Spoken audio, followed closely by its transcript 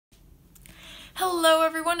Hello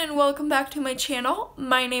everyone and welcome back to my channel.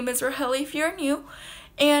 My name is Raheli if you're new,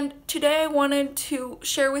 and today I wanted to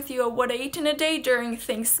share with you what I ate in a day during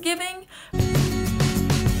Thanksgiving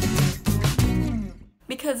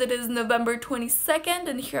because it is November 22nd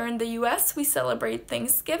and here in the US we celebrate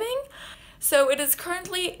Thanksgiving. So it is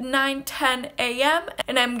currently 9:10 a.m.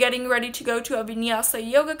 and I'm getting ready to go to a vinyasa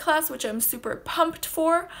yoga class, which I'm super pumped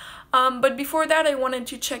for. But before that, I wanted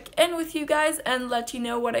to check in with you guys and let you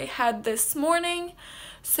know what I had this morning.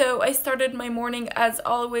 So I started my morning as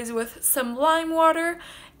always with some lime water,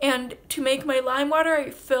 and to make my lime water, I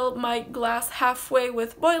filled my glass halfway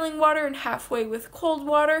with boiling water and halfway with cold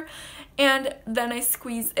water, and then I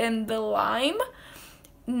squeeze in the lime.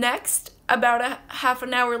 Next, about a half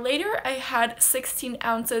an hour later, I had 16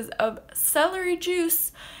 ounces of celery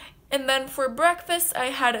juice. And then for breakfast,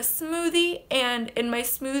 I had a smoothie, and in my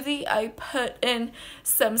smoothie, I put in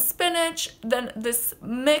some spinach, then this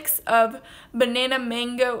mix of banana,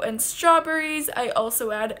 mango, and strawberries. I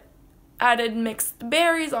also added mixed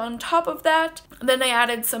berries on top of that. Then I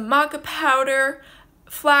added some maca powder,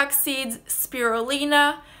 flax seeds,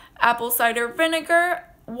 spirulina, apple cider vinegar,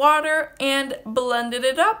 water, and blended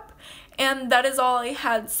it up. And that is all I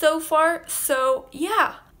had so far, So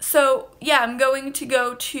yeah, I'm going to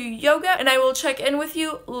go to yoga and I will check in with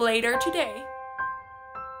you later today.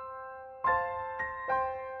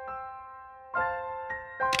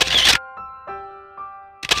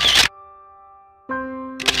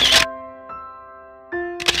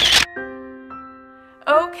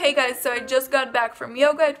 Okay guys, so I just got back from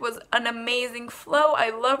yoga. It was an amazing flow. I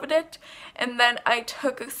loved it. And then I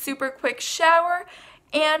took a super quick shower.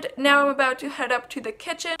 And now I'm about to head up to the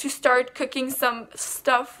kitchen to start cooking some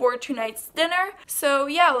stuff for tonight's dinner. So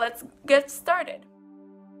yeah, let's get started.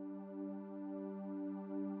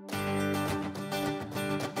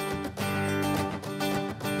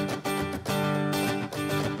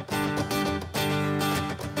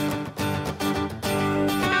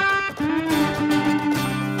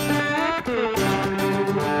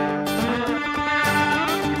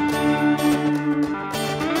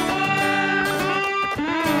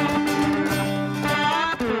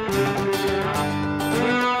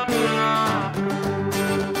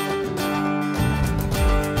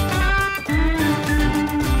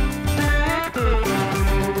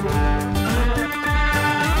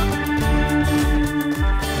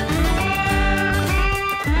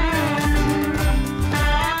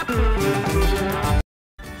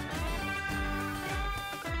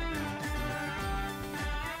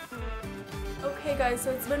 Okay guys,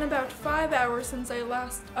 so it's been about 5 hours since I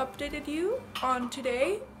last updated you on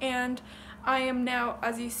today, and I am now,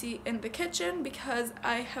 as you see, in the kitchen because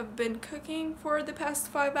I have been cooking for the past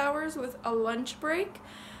 5 hours with a lunch break.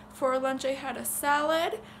 For lunch I had a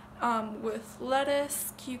salad with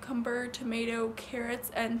lettuce, cucumber, tomato,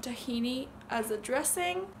 carrots, and tahini as a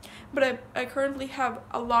dressing. But I currently have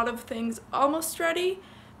a lot of things almost ready.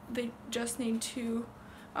 They just need to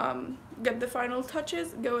get the final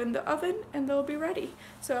touches, go in the oven, and they'll be ready.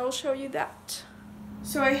 So I'll show you that.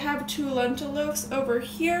 So I have 2 lentil loaves over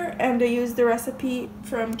here, and I used the recipe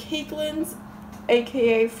from Caitlin's,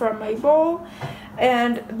 aka from my bowl.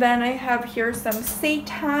 And then I have here some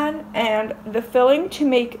seitan and the filling to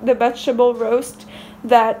make the vegetable roast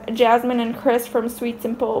that Jasmine and Chris from Sweet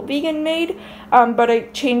Simple Vegan made, but I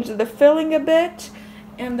changed the filling a bit.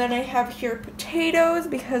 And then I have here potatoes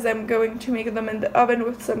because I'm going to make them in the oven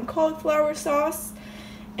with some cauliflower sauce.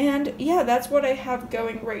 And yeah, that's what I have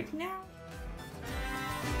going right now.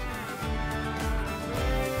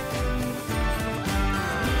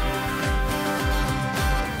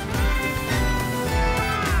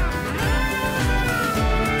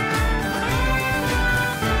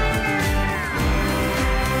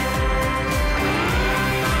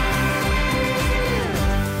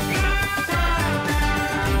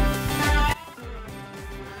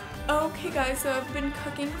 Guys, so I've been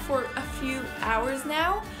cooking for a few hours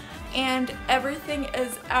now and everything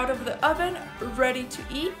is out of the oven, ready to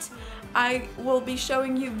eat. I will be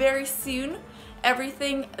showing you very soon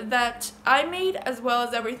everything that I made as well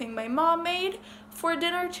as everything my mom made for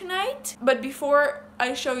dinner tonight. But before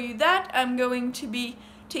I show you that, I'm going to be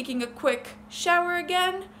taking a quick shower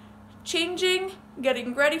again, changing,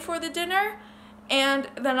 getting ready for the dinner, and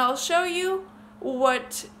then I'll show you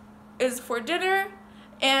what is for dinner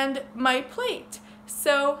and my plate.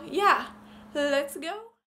 So yeah, let's go.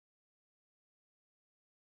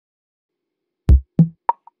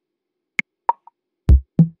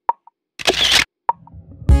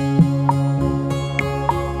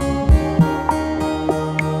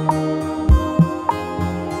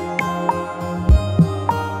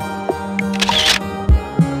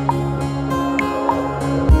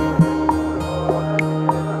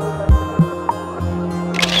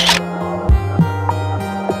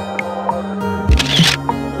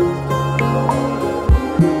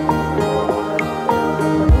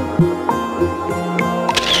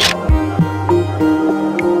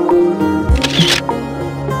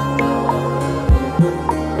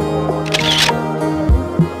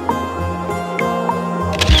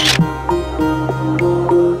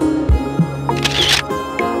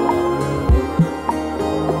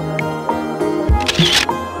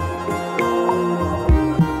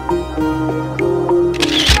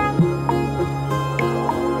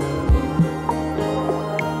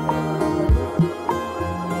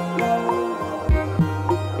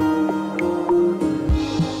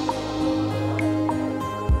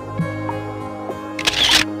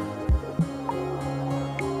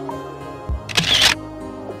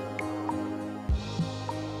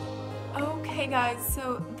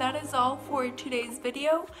 that is all for today's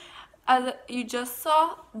video. As you just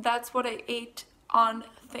saw, that's what I ate on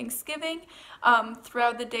Thanksgiving.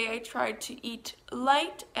 Throughout the day I tried to eat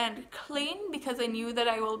light and clean because I knew that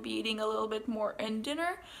I will be eating a little bit more in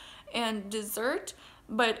dinner and dessert,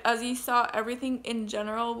 but as you saw, everything in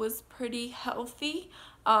general was pretty healthy,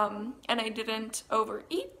 and I didn't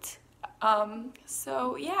overeat.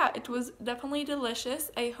 So yeah, it was definitely delicious.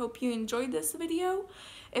 I hope you enjoyed this video.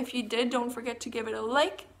 If you did, don't forget to give it a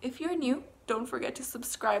like. If you're new, don't forget to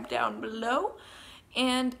subscribe down below.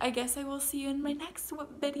 And I guess I will see you in my next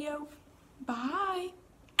video. Bye!